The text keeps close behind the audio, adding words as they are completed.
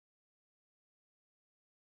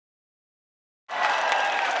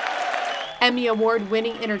Emmy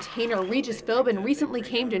Award-winning entertainer Regis Philbin recently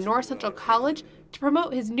came to North Central College to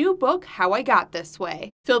promote his new book, How I Got This Way.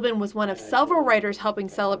 Philbin was one of several writers helping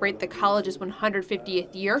celebrate the college's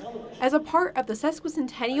 150th year as a part of the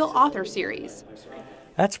sesquicentennial author series.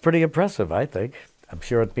 That's pretty impressive, I think. I'm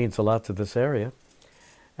sure it means a lot to this area,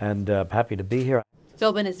 and I'm happy to be here.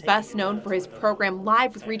 Philbin is best known for his program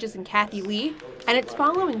Live with Regis and Kathy Lee and its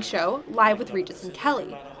following show, Live with Regis and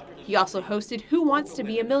Kelly. He also hosted Who Wants to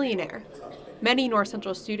Be a Millionaire? Many North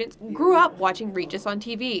Central students grew up watching Regis on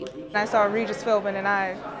TV. I saw Regis Philbin and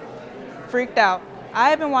I freaked out.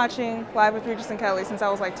 I have been watching Live with Regis and Kelly since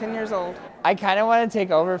I was like 10 years old. I kind of want to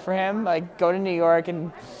take over for him, like go to New York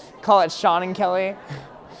and call it Sean and Kelly.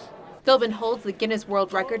 Philbin holds the Guinness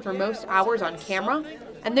World Record for most hours on camera,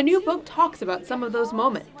 and the new book talks about some of those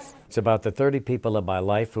moments. It's about the 30 people in my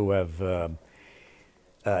life who have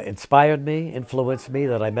inspired me, influenced me,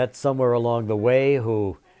 that I met somewhere along the way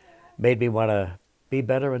who made me want to be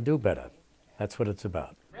better and do better. That's what it's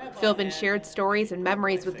about. Philbin shared stories and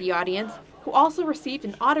memories with the audience, who also received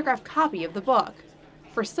an autographed copy of the book.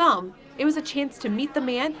 For some, it was a chance to meet the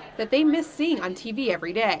man that they miss seeing on TV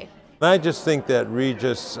every day. I just think that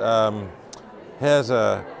Regis has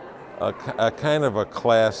a kind of a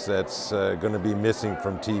class that's going to be missing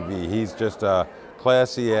from TV. He's just a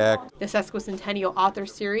classy act. The Sesquicentennial Author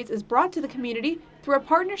Series is brought to the community through a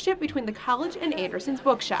partnership between the college and Anderson's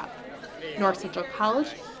Bookshop. North Central College,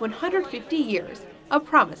 150 years, a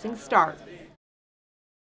promising start.